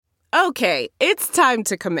Okay, it's time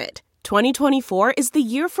to commit. 2024 is the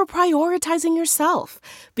year for prioritizing yourself.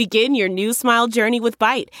 Begin your new smile journey with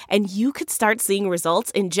Byte, and you could start seeing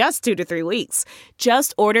results in just 2 to 3 weeks.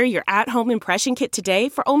 Just order your at-home impression kit today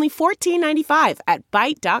for only $14.95 at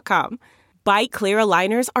Byte.com. Byte Clear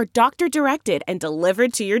aligners are doctor-directed and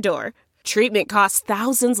delivered to your door. Treatment costs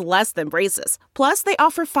thousands less than braces. Plus, they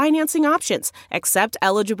offer financing options, accept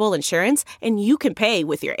eligible insurance, and you can pay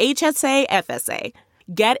with your HSA FSA.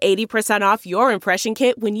 Get 80% off your impression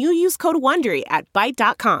kit when you use code WONDERY at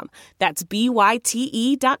Byte.com. That's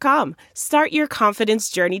BYTE.com. Start your confidence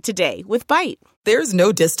journey today with Byte. There's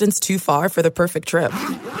no distance too far for the perfect trip.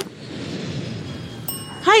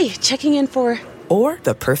 Hi, checking in for... Or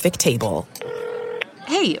the perfect table.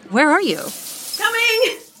 Hey, where are you?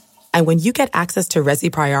 Coming! And when you get access to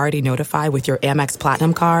Resi Priority Notify with your Amex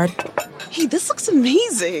Platinum card... Hey, this looks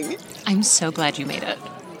amazing. I'm so glad you made it.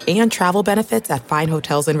 And travel benefits at fine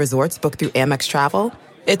hotels and resorts booked through Amex Travel,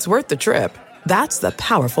 it's worth the trip. That's the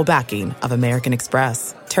powerful backing of American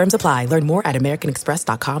Express. Terms apply. Learn more at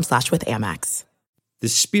americanexpress.com/withAmex. The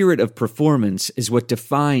spirit of performance is what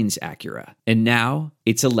defines Acura. And now,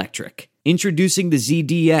 it's electric. Introducing the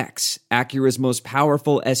ZDX, Acura's most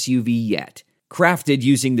powerful SUV yet. Crafted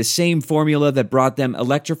using the same formula that brought them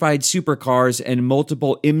electrified supercars and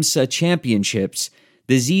multiple IMSA championships,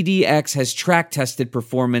 the ZDX has track-tested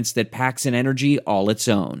performance that packs an energy all its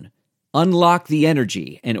own. Unlock the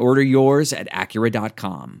energy and order yours at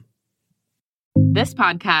Acura.com. This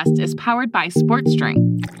podcast is powered by Sports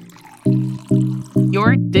Drink,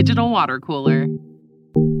 your digital water cooler.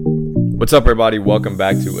 What's up, everybody? Welcome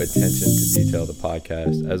back to Attention to Detail, the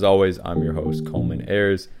podcast. As always, I'm your host, Coleman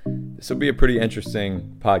Ayers. This will be a pretty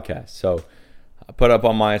interesting podcast. So I put up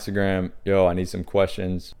on my Instagram, I need some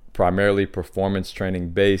questions, primarily performance training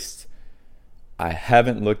based. I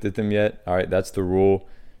haven't looked at them yet. All right, that's the rule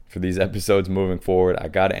for these episodes moving forward. I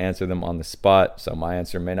got to answer them on the spot. So my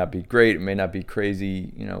answer may not be great. It may not be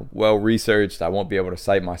crazy, well researched. I won't be able to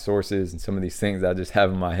cite my sources and some of these things I just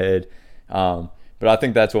have in my head. But I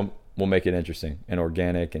think that's what will make it interesting and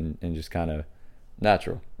organic and just kind of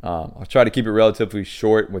natural. I'll try to keep it relatively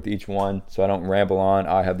short with each one so I don't ramble on.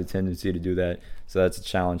 I have the tendency to do that. So that's a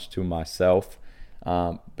challenge to myself.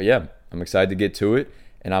 But yeah, I'm excited to get to it.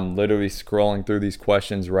 And I'm literally scrolling through these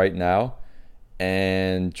questions right now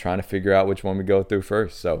and trying to figure out which one we go through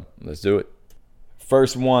first. So let's do it.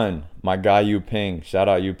 First one, my guy Yu Ping. Shout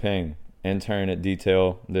out Yu Ping. Intern at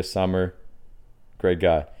Detail this summer. Great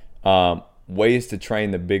guy. Ways to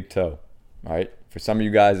train the big toe. All right. For some of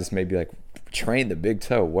you guys, this may be like, train the big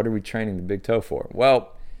toe. What are we training the big toe for?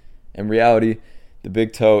 Well, in reality, the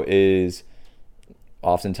big toe is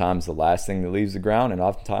oftentimes the last thing that leaves the ground and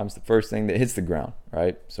oftentimes the first thing that hits the ground,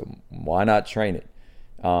 right? So why not train it?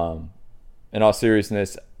 In all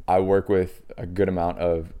seriousness, I work with a good amount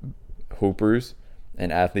of hoopers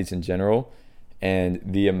and athletes in general, and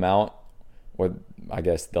the amount, or I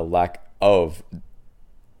guess the lack of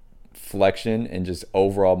flexion and just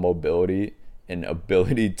overall mobility and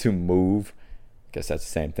ability to move, I guess that's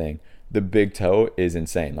the same thing. The big toe is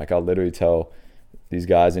insane. Like, I'll literally tell these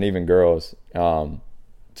guys and even girls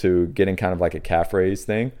to get in kind of like a calf raise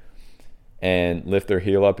thing and lift their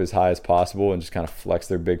heel up as high as possible and just kind of flex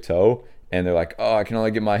their big toe. And they're like, I can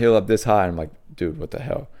only get my heel up this high. And I'm like, dude, what the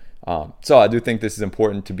hell? So I do think this is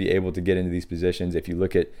important to be able to get into these positions. If you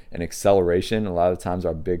look at an acceleration, a lot of times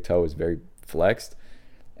our big toe is very flexed.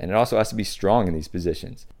 And it also has to be strong in these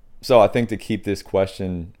positions. So I think to keep this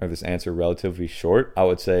question or this answer relatively short, I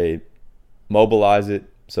would say mobilize it.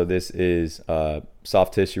 So this is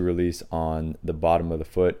soft tissue release on the bottom of the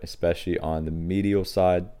foot, especially on the medial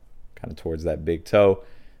side, kind of towards that big toe.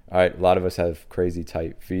 All right, a lot of us have crazy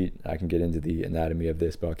tight feet. I can get into the anatomy of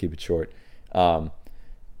this, but I'll keep it short.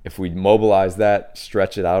 If we mobilize that,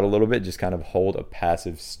 stretch it out a little bit, just kind of hold a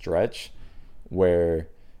passive stretch where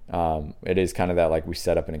it is kind of that, like we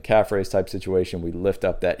set up in a calf raise type situation. We lift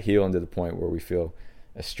up that heel into the point where we feel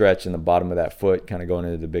a stretch in the bottom of that foot, kind of going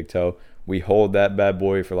into the big toe. We hold that bad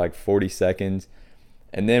boy for like 40 seconds.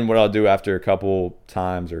 And then what I'll do after a couple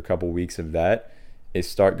times or a couple weeks of that is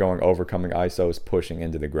start going overcoming ISOs, pushing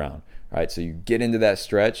into the ground. All right, so you get into that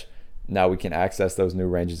stretch. Now we can access those new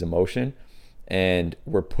ranges of motion. And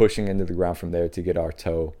we're pushing into the ground from there to get our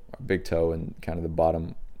toe, our big toe, and kind of the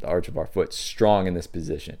bottom, the arch of our foot strong in this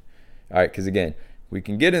position. All right, because again, we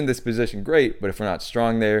can get in this position great, but if we're not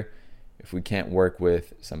strong there, if we can't work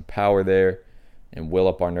with some power there and will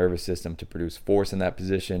up our nervous system to produce force in that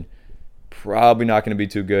position, probably not going to be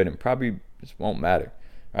too good and probably just won't matter.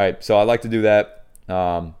 All right, so I like to do that.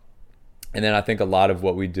 And then I think a lot of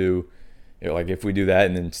what we do like if we do that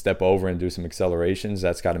and then step over and do some accelerations,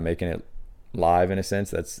 that's kind of making it live in a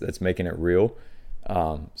sense. That's making it real.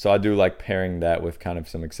 So I do like pairing that with kind of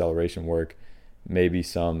some acceleration work, maybe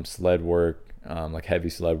some sled work, like heavy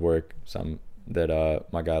sled work, some that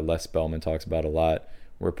my guy Les Spellman talks about a lot.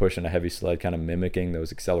 We're pushing a heavy sled, kind of mimicking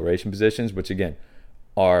those acceleration positions, which again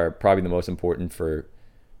are probably the most important for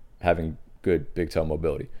having good big toe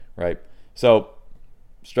mobility, right? So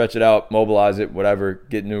stretch it out, mobilize it, whatever,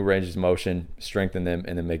 get new ranges of motion, strengthen them,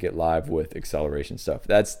 and then make it live with acceleration stuff.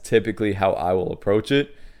 That's typically how I will approach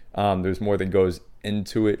it. There's more that goes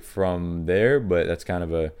into it from there, but that's kind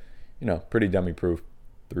of a, pretty dummy-proof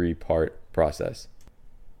 3-part process.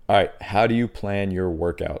 All right, how do you plan your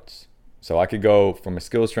workouts? So I could go from a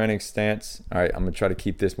skills training stance. All right, I'm going to try to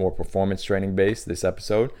keep this more performance training based this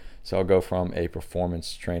episode. So I'll go from a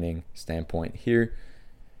performance training standpoint here.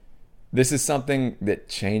 This is something that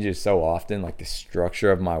changes so often, like the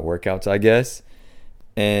structure of my workouts, I guess.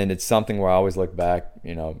 And it's something where I always look back,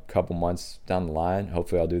 a couple months down the line.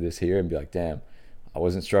 Hopefully I'll do this here and be like, damn, I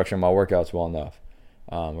wasn't structuring my workouts well enough.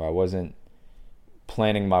 Or I wasn't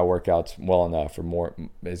planning my workouts well enough or more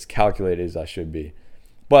as calculated as I should be.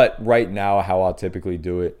 But right now, how I'll typically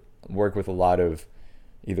do it, work with a lot of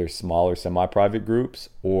either smaller semi-private groups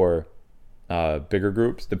or bigger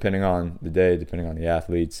groups, depending on the day, depending on the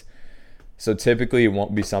athletes. So typically it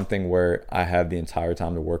won't be something where I have the entire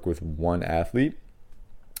time to work with one athlete.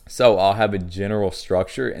 So I'll have a general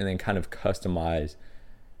structure and then kind of customize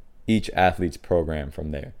each athlete's program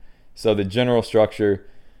from there. So the general structure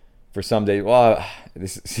for some days,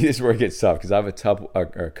 this is where it gets tough because I have a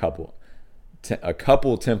couple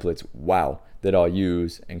templates, that I'll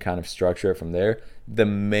use and kind of structure it from there. The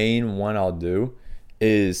main one I'll do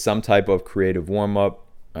is some type of creative warm-up,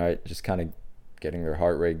 all right, just kind of getting their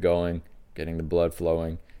heart rate going, getting the blood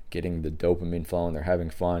flowing, getting the dopamine flowing, they're having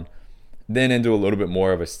fun. Then into a little bit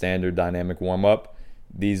more of a standard dynamic warm-up.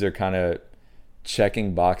 These are kind of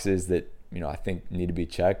checking boxes that, I think need to be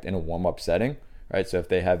checked in a warm-up setting, right? So if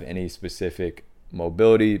they have any specific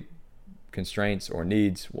mobility constraints or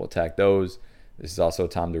needs, we'll attack those. This is also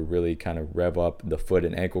time to really kind of rev up the foot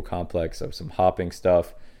and ankle complex. So some hopping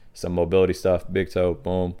stuff, some mobility stuff, big toe,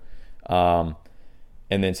 boom. And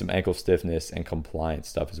then some ankle stiffness and compliance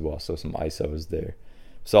stuff as well. So some ISOs there.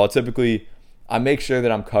 So I make sure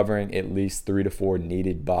that I'm covering at least 3 to 4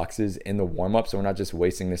 needed boxes in the warm-up. So we're not just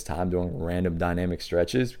wasting this time doing random dynamic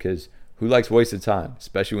stretches, because who likes wasted time,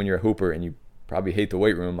 especially when you're a hooper and you probably hate the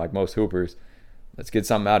weight room like most hoopers. Let's get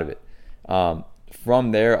something out of it.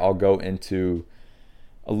 From there, I'll go into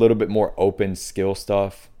a little bit more open skill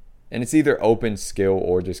stuff. And it's either open skill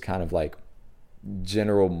or just kind of like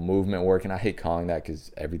general movement work. And I hate calling that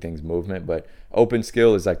because everything's movement. But open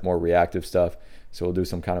skill is like more reactive stuff. So we'll do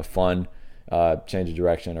some kind of fun change of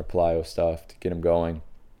direction or plyo stuff to get them going.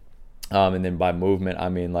 And then by movement, I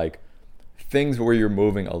mean like things where you're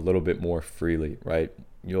moving a little bit more freely, right?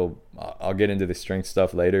 I'll get into the strength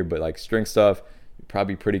stuff later, but like strength stuff, you're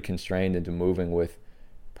probably pretty constrained into moving with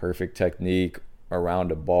perfect technique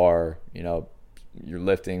around a bar. You're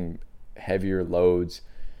lifting heavier loads,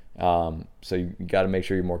 so you got to make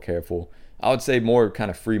sure you're more careful. I would say more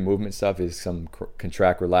kind of free movement stuff is some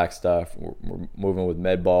contract relax stuff. We're moving with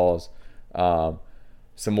med balls, some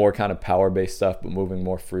more kind of power based stuff, but moving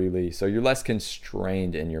more freely, so you're less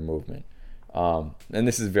constrained in your movement. And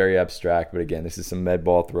this is very abstract, but again, this is some med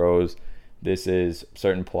ball throws, this is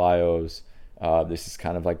certain plyos, this is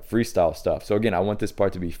kind of like freestyle stuff. So again, I want this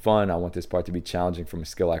part to be fun. I want this part to be challenging from a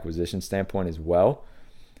skill acquisition standpoint as well.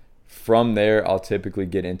 From there, I'll typically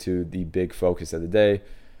get into the big focus of the day.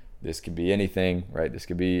 This could be anything, right? This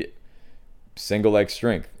could be single leg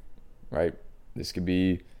strength, right? This could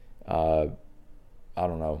be, low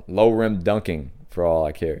rim dunking for all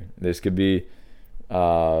I care. This could be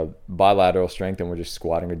bilateral strength and we're just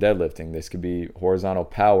squatting or deadlifting. This could be horizontal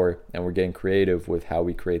power and we're getting creative with how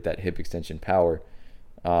we create that hip extension power.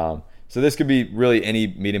 So this could be really any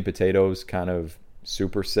meat and potatoes kind of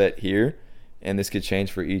superset here, and this could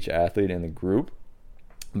change for each athlete in the group.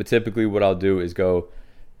 But typically what I'll do is go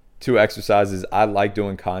 2 exercises. I like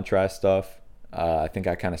doing contrast stuff. I think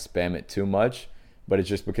I kind of spam it too much, but it's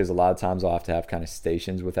just because a lot of times I'll have to have kind of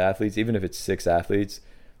stations with athletes. Even if it's 6 athletes,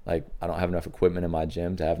 like I don't have enough equipment in my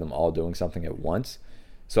gym to have them all doing something at once.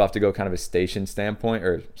 So I have to go kind of a station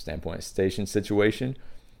station situation.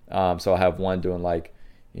 So I have one doing like,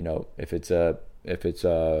 if it's a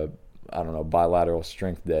bilateral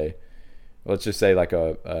strength day, let's just say like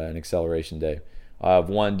an acceleration day. I have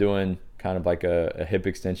one doing kind of like a hip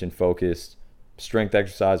extension focused strength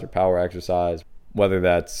exercise or power exercise, whether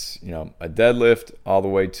that's, a deadlift all the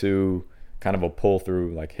way to kind of a pull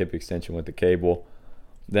through, like hip extension with the cable.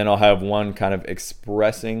 Then I'll have one kind of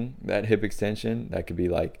expressing that hip extension. That could be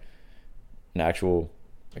like an actual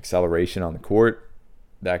acceleration on the court.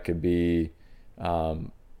 That could be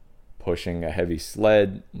pushing a heavy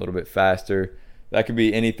sled a little bit faster. That could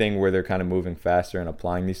be anything where they're kind of moving faster and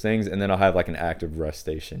applying these things. And then I'll have like an active rest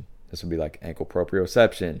station. This would be like ankle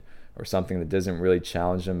proprioception or something that doesn't really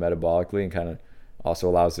challenge them metabolically and kind of also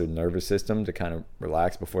allows their nervous system to kind of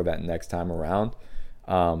relax before that next time around.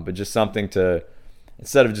 But just something to,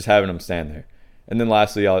 instead of just having them stand there. And then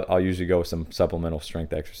lastly, I'll usually go with some supplemental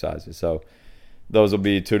strength exercises. So those will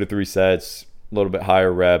be 2 to 3 sets, a little bit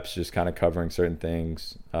higher reps, just kind of covering certain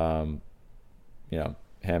things.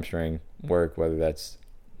 Hamstring work, whether that's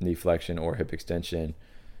knee flexion or hip extension,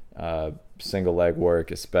 single leg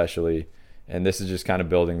work especially. And this is just kind of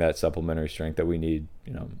building that supplementary strength that we need,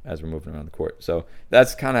 as we're moving around the court. So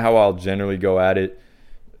that's kind of how I'll generally go at it.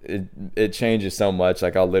 It changes so much.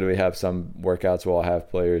 Like I'll literally have some workouts where I'll have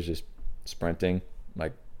players just sprinting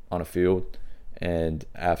like on a field. And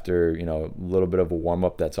after, a little bit of a warm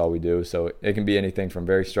up, that's all we do. So it can be anything from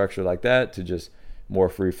very structured like that to just more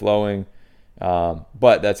free flowing.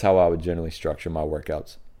 But that's how I would generally structure my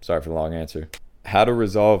workouts. Sorry for the long answer. How to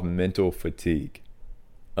resolve mental fatigue.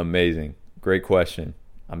 Amazing. Great question.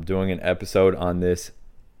 I'm doing an episode on this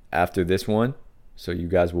after this one, so you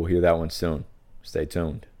guys will hear that one soon. Stay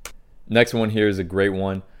tuned. Next one here is a great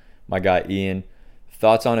one. My guy Ian.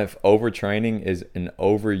 Thoughts on if overtraining is an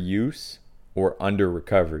overuse or under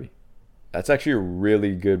recovery? That's actually a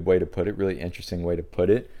really good way to put it, really interesting way to put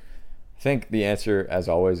it. I think the answer, as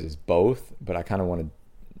always, is both, but I kind of want to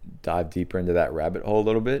dive deeper into that rabbit hole a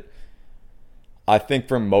little bit. I think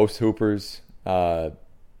for most hoopers, I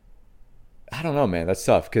don't know, man. That's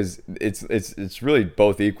tough because it's really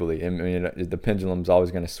both equally. I mean, the pendulum's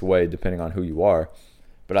always going to sway depending on who you are.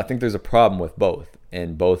 But I think there's a problem with both,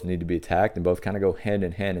 and both need to be attacked, and both kind of go hand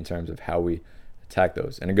in hand in terms of how we attack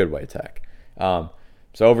those in a good way. Attack. So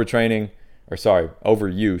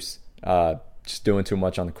overuse, just doing too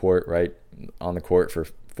much on the court, right? On the court for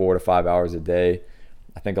 4 to 5 hours a day.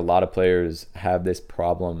 I think a lot of players have this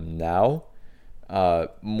problem now.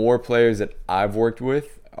 More players that I've worked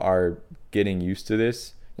with are getting used to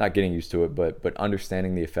this, not getting used to it, but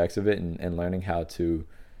understanding the effects of it and learning how to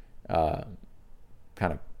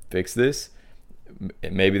kind of fix this.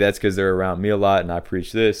 Maybe that's because they're around me a lot and I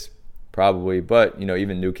preach this, probably. But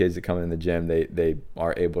even new kids that come in the gym, they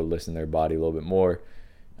are able to listen to their body a little bit more.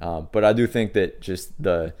 But I do think that just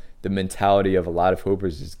the mentality of a lot of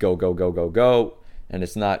hoopers is go, go, go, go, go. And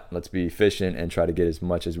it's not, let's be efficient and try to get as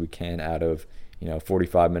much as we can out of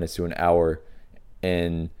 45 minutes to an hour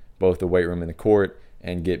in both the weight room and the court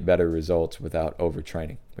and get better results without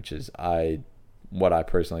overtraining, which is what I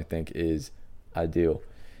personally think is ideal.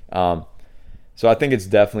 So I think it's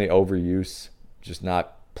definitely overuse, just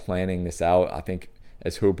not planning this out. I think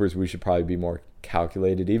as hoopers, we should probably be more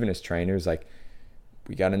calculated, even as trainers. Like,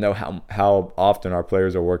 we got to know how often our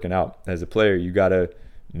players are working out. As a player, you got to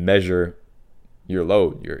measure your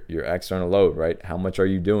load, your external load, right? How much are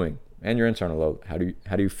you doing? And your internal load. How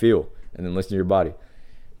do you feel? And then listen to your body.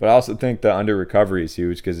 But I also think the under recovery is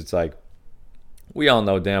huge because it's like, we all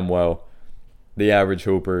know damn well the average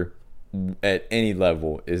hooper at any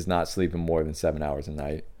level is not sleeping more than 7 hours a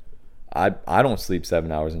night. I don't sleep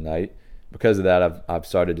 7 hours a night. Because of that, I've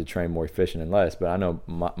started to train more efficient and less. But I know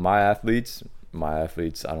my athletes, I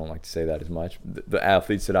don't like to say that as much. The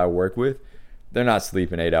athletes that I work with, they're not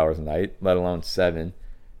sleeping 8 hours a night, let alone 7.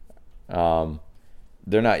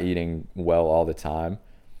 They're not eating well all the time.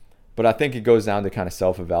 But I think it goes down to kind of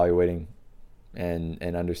self-evaluating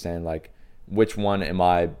and understand, like, which one am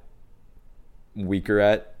I weaker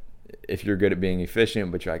at? If you're good at being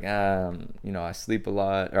efficient, but you're like, I sleep a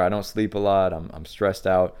lot, or I don't sleep a lot, I'm stressed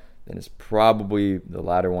out, then it's probably the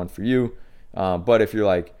latter one for you. But if you're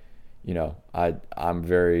like, I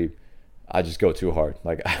just go too hard,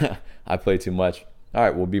 like I play too much, all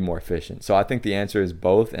right, we'll be more efficient. So I think the answer is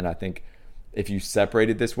both, and I think if you separate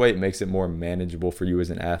it this way, it makes it more manageable for you as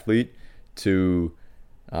an athlete to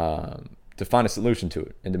find a solution to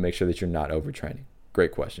it and to make sure that you're not overtraining.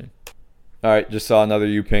 Great question. All right, just saw another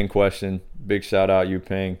Yuping question. Big shout out,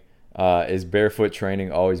 Yuping. Is barefoot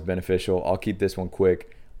training always beneficial? I'll keep this one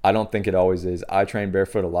quick. I don't think it always is. I train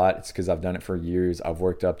barefoot a lot. It's because I've done it for years. I've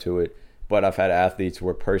worked up to it. But I've had athletes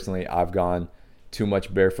where personally I've gone too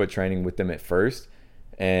much barefoot training with them at first.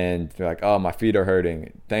 And they're like, oh, my feet are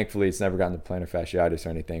hurting. Thankfully, it's never gotten to plantar fasciitis or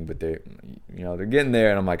anything. But they're getting there.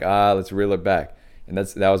 And I'm like, let's reel it back. And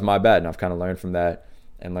that was my bad. And I've kind of learned from that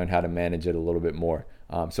and learned how to manage it a little bit more.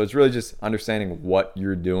 So it's really just understanding what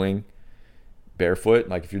you're doing barefoot.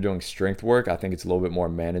 Like if you're doing strength work, I think it's a little bit more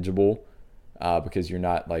manageable because you're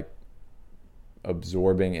not like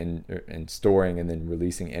absorbing and storing and then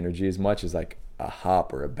releasing energy as much as like a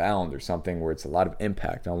hop or a bound or something where it's a lot of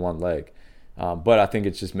impact on one leg. But I think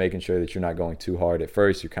it's just making sure that you're not going too hard at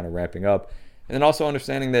first. You're kind of ramping up. And then also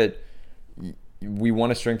understanding that we want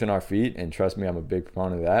to strengthen our feet. And trust me, I'm a big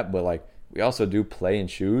proponent of that. But like we also do play in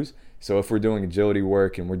shoes. So if we're doing agility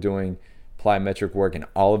work and we're doing plyometric work and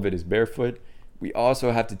all of it is barefoot, we also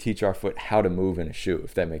have to teach our foot how to move in a shoe,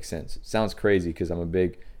 if that makes sense. It sounds crazy because I'm a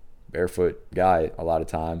big barefoot guy a lot of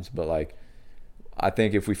times. But like I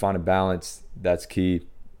think if we find a balance, that's key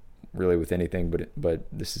really with anything. But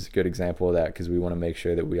this is a good example of that because we want to make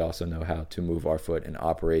sure that we also know how to move our foot and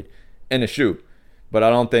operate in a shoe. But I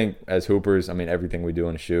don't think as hoopers, I mean, everything we do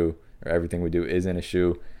in a shoe or everything we do is in a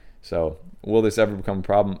shoe. So will this ever become a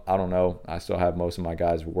problem? I don't know. I still have most of my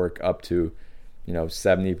guys work up to,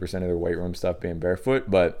 70% of their weight room stuff being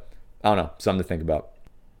barefoot. But I don't know. Something to think about.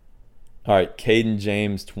 All right, Caden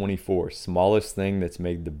James, 24. Smallest thing that's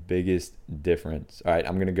made the biggest difference. All right,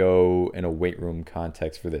 I'm going to go in a weight room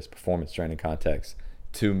context for this, performance training context.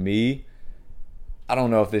 To me, I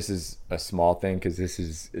don't know if this is a small thing because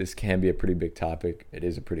this can be a pretty big topic. It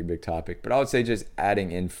is a pretty big topic. But I would say just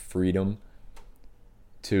adding in freedom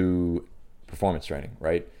to performance training,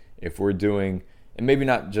 right? If we're doing, and maybe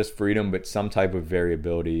not just freedom, but some type of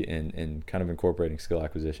variability and kind of incorporating skill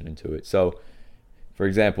acquisition into it. So, for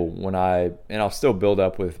example, I'll still build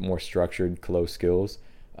up with more structured, close skills.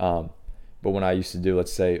 But when I used to do,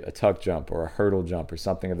 let's say, a tuck jump or a hurdle jump or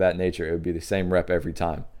something of that nature, it would be the same rep every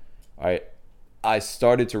time. All right. I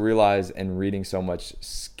started to realize in reading so much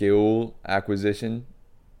skill acquisition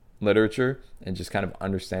literature and just kind of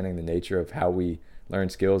understanding the nature of how we learn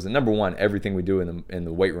skills. And number one, everything we do in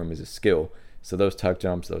the weight room is a skill. So those tuck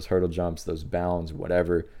jumps, those hurdle jumps, those bounds,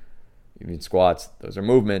 whatever, even squats, those are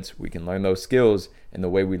movements. We can learn those skills. And the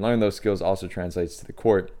way we learn those skills also translates to the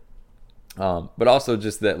court. But also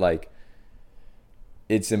just that, like,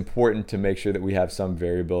 it's important to make sure that we have some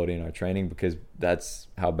variability in our training because that's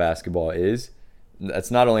how basketball is.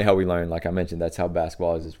 That's not only how we learn, like I mentioned, that's how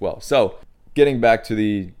basketball is as well. So getting back to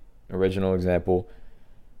the original example,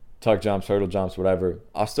 tuck jumps, hurdle jumps, whatever,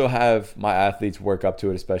 I'll still have my athletes work up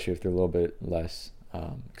to it, especially if they're a little bit less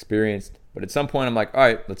experienced. But at some point, I'm like, all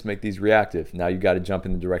right, let's make these reactive. Now you got to jump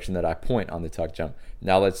in the direction that I point on the tuck jump.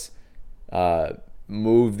 Now let's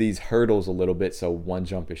move these hurdles a little bit so one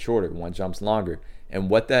jump is shorter, one jump's longer.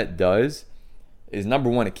 And what that does is, number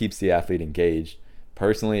one, it keeps the athlete engaged.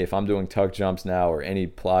 Personally, if I'm doing tuck jumps now or any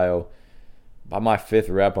plyo, by my fifth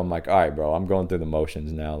rep, I'm like, all right, bro, I'm going through the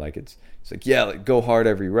motions now. Like it's like, yeah, like, go hard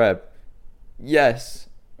every rep. Yes,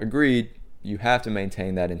 agreed. You have to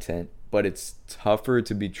maintain that intent, but it's tougher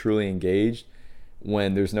to be truly engaged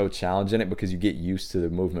when there's no challenge in it because you get used to the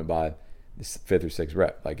movement by the fifth or sixth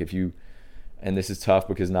rep. Like and this is tough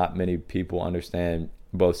because not many people understand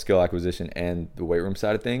both skill acquisition and the weight room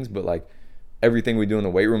side of things, but like everything we do in the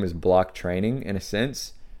weight room is block training in a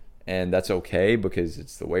sense, and that's okay because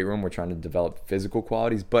it's the weight room. We're trying to develop physical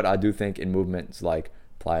qualities, but I do think in movements like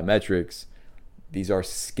plyometrics, these are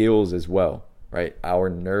skills as well, right? Our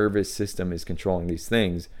nervous system is controlling these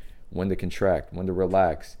things, when to contract, when to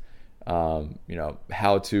relax,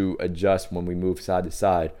 how to adjust when we move side to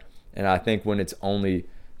side. And I think when it's only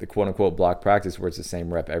the quote-unquote block practice where it's the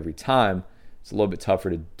same rep every time, it's a little bit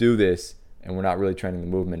tougher to do this, and we're not really training the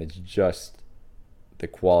movement. It's just the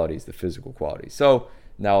qualities, the physical qualities. So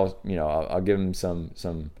now, I'll give them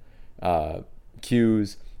some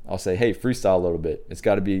cues. I'll say, hey, freestyle a little bit. It's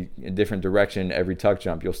got to be a different direction every tuck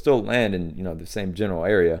jump. You'll still land in, the same general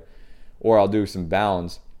area. Or I'll do some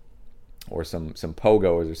bounds or some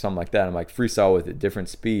pogos or something like that. I'm like, freestyle with it, different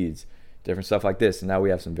speeds, different stuff like this. And now we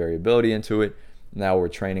have some variability into it. Now we're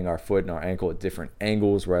training our foot and our ankle at different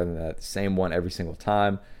angles rather than at the same one every single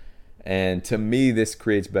time. And to me, this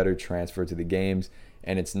creates better transfer to the games.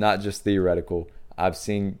 And it's not just theoretical. I've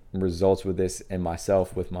seen results with this in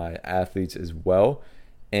myself, with my athletes as well.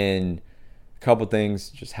 And a couple things,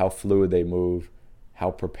 just how fluid they move,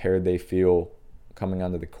 how prepared they feel coming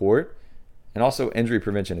onto the court, and also injury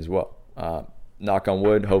prevention as well. Knock on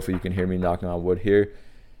wood, hopefully you can hear me knocking on wood here.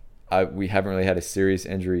 We haven't really had a serious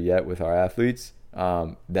injury yet with our athletes.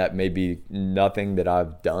 That may be nothing that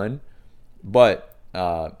I've done, but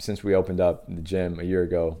since we opened up the gym a year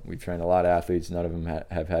ago, we've trained a lot of athletes. None of them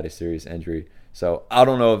have had a serious injury. So I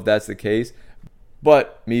don't know if that's the case,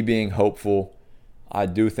 but me being hopeful, I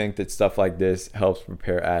do think that stuff like this helps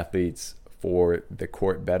prepare athletes for the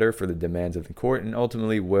court better, for the demands of the court, and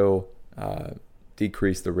ultimately will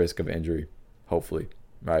decrease the risk of injury, hopefully,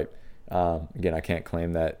 right? Again, I can't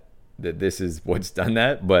claim that that this is what's done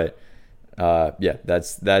that, but yeah,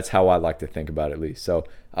 that's how I like to think about it, at least. So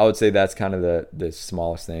I would say that's kind of the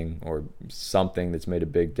smallest thing or something that's made a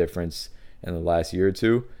big difference in the last year or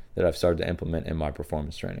two that I've started to implement in my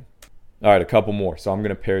performance training. All right, a couple more. So I'm going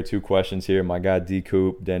to pair 2 questions here. My guy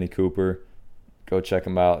Denny Cooper, go check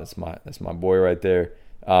him out. That's my boy right there.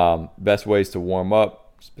 Best ways to warm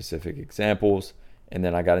up, specific examples. And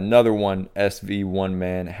then I got another one, SV1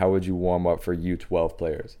 Man, how would you warm up for U12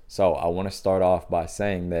 players? So I want to start off by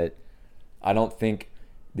saying that I don't think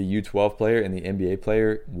the U12 player and the NBA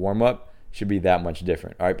player warm up should be that much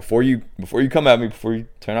different. All right, before you come at me, before you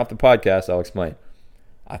turn off the podcast, I'll explain.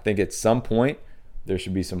 I think at some point there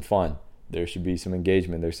should be some fun. There should be some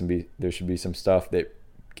engagement. There should be some stuff that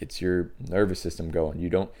gets your nervous system going.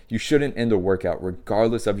 You shouldn't end a workout,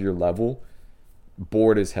 regardless of your level,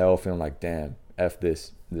 bored as hell, feeling like, damn, F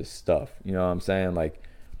this stuff. You know what I'm saying? Like,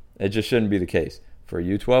 it just shouldn't be the case. For a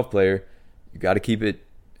U12 player, you got to keep it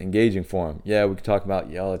engaging for them. Yeah, we can talk about,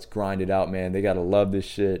 let's grind it out, man. They got to love this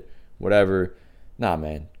shit, whatever. Nah,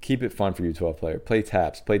 man. Keep it fun for U12 player. Play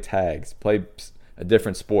taps, play tags, play a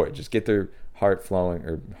different sport. Just get their blood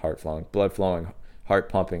flowing, heart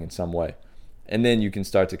pumping in some way. And then you can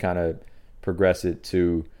start to kind of progress it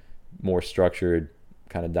to more structured,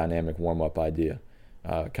 kind of dynamic warm-up idea,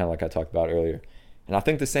 kind of like I talked about earlier. And I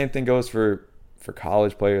think the same thing goes for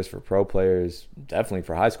college players, for pro players, definitely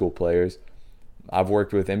for high school players. I've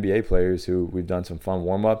worked with NBA players who we've done some fun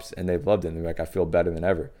warm-ups, and they've loved it. And they're like, I feel better than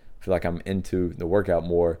ever. I feel like I'm into the workout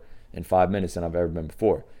more in 5 minutes than I've ever been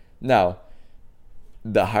before. Now,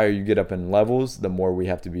 the higher you get up in levels, the more we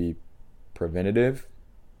have to be preventative.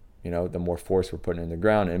 The more force we're putting in the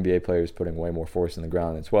ground. NBA players putting way more force in the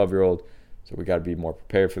ground than 12-year-old. So we got to be more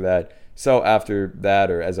prepared for that. So after that,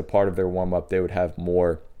 or as a part of their warm-up, they would have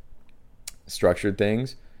more structured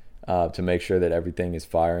things to make sure that everything is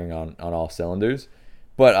firing on all cylinders.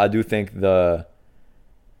 But I do think the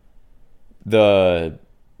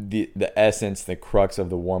essence, the crux of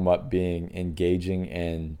the warm-up being engaging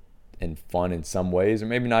and fun in some ways, or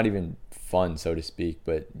maybe not even fun, so to speak,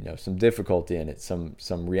 but some difficulty in it, some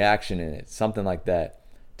reaction in it, something like that,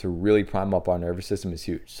 to really prime up our nervous system is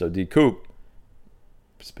huge. So D-Coop,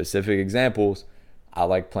 specific examples, I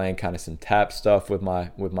like playing kind of some tap stuff with my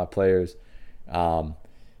players.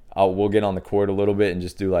 We'll get on the court a little bit and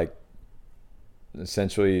just do like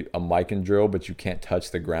essentially a Mikan drill, but you can't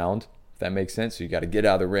touch the ground, if that makes sense. So you got to get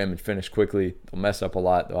out of the rim and finish quickly. They'll mess up a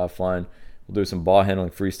lot. They'll have fun. We'll do some ball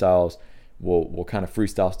handling freestyles. We'll kind of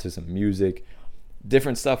freestyle to some music,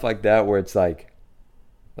 different stuff like that, where it's like,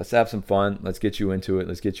 let's have some fun. Let's get you into it.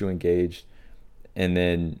 Let's get you engaged. And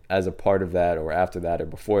then as a part of that, or after that, or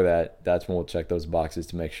before that, that's when we'll check those boxes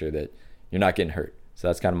to make sure that you're not getting hurt. So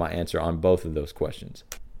that's kind of my answer on both of those questions.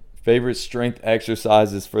 Favorite strength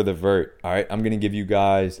exercises for the vert. All right, I'm going to give you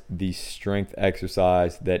guys the strength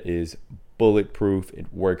exercise that is bulletproof.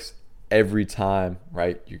 It works every time,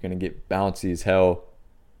 right? You're going to get bouncy as hell.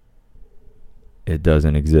 It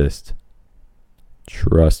doesn't exist.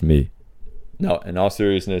 Trust me. No, in all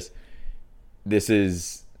seriousness,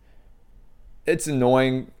 it's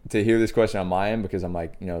annoying to hear this question on my end, because I'm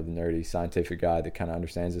like, the nerdy scientific guy that kind of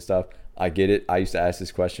understands this stuff. I get it. I used to ask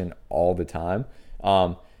this question all the time.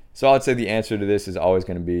 So I'd say the answer to this is always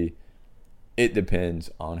going to be, it depends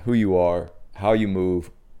on who you are, how you move,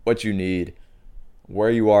 what you need, where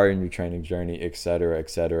you are in your training journey, et cetera, et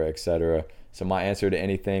cetera, et cetera. So my answer to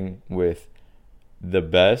anything with the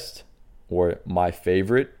best or my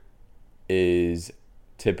favorite is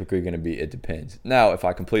typically going to be, it depends. Now, if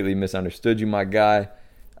I completely misunderstood you, my guy,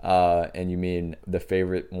 and you mean the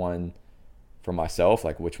favorite one for myself,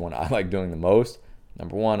 like which one I like doing the most,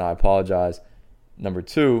 number one, I apologize. Number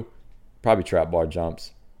two, probably trap bar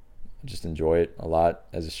jumps. I just enjoy it a lot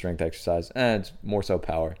as a strength exercise, and it's more so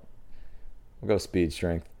power. We'll go speed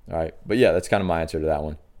strength. All right. But yeah, that's kind of my answer to that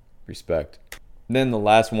one. Respect. And then the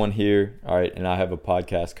last one here. All right. And I have a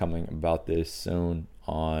podcast coming about this soon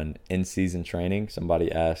on in-season training.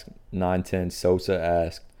 Somebody asked, 910 Sosa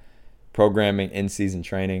asked, programming in-season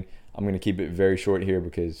training. I'm going to keep it very short here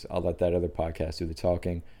because I'll let that other podcast do the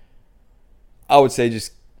talking. I would say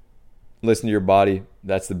just listen to your body.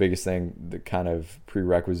 That's the biggest thing, the kind of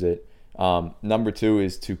prerequisite. Number two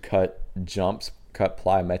is to cut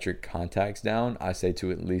plyometric contacts down. I say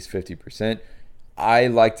to at least 50%. I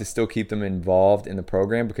like to still keep them involved in the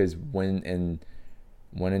program, because when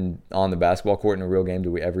on the basketball court in a real game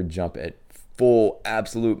do we ever jump at full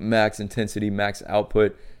absolute max intensity, max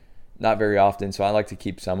output? Not very often. So I like to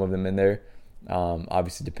keep some of them in there.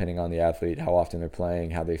 Obviously depending on the athlete, how often they're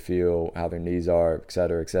playing, how they feel, how their knees are, et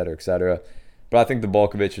cetera, et cetera, et cetera. But I think the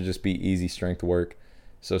bulk of it should just be easy strength work.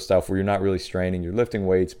 So stuff where you're not really straining, you're lifting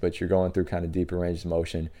weights, but you're going through kind of deeper range of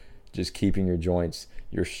motion, just keeping your joints,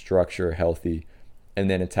 your structure healthy, and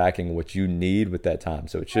then attacking what you need with that time.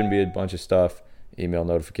 So it shouldn't be a bunch of stuff, email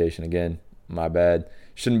notification again, my bad.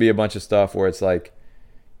 Shouldn't be a bunch of stuff where it's like,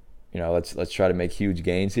 let's try to make huge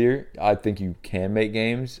gains here. I think you can make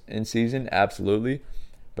gains in season, absolutely.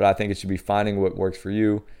 But I think it should be finding what works for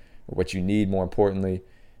you, or what you need more importantly,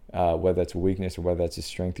 whether that's a weakness or whether that's a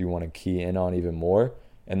strength you want to key in on even more,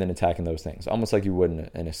 and then attacking those things, almost like you would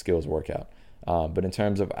in a skills workout. But in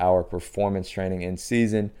terms of our performance training in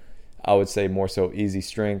season, I would say more so easy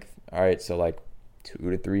strength. All right, so like 2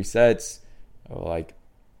 to 3 sets, or like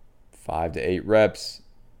 5 to 8 reps.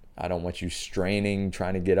 I don't want you straining,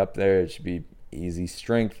 trying to get up there. It should be easy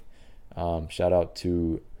strength. Shout out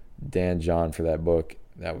to Dan John for that book.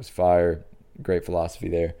 That was fire. Great philosophy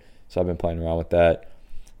there. So I've been playing around with that.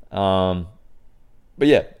 But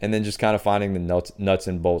yeah, and then just kind of finding the nuts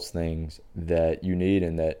and bolts things that you need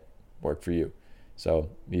and that work for you. So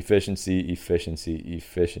efficiency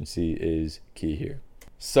is key here.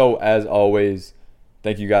 So as always,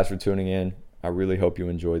 thank you guys for tuning in. I really hope you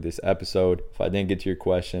enjoyed this episode. If I didn't get to your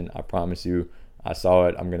question, I promise you I saw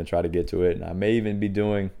it. I'm going to try to get to it. And I may even be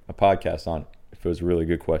doing a podcast on it if it was a really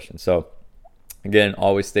good question. So again,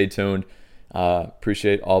 always stay tuned.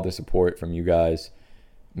 Appreciate all the support from you guys.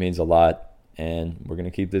 It means a lot. And we're going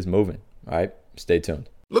to keep this moving. All right, stay tuned.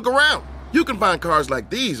 Look around. You can find cars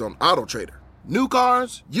like these on AutoTrader. New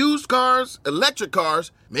cars, used cars, electric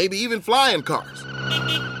cars, maybe even flying cars.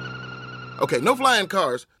 Okay, no flying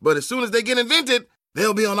cars, but as soon as they get invented,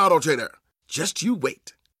 they'll be on AutoTrader. Just you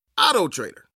wait. AutoTrader.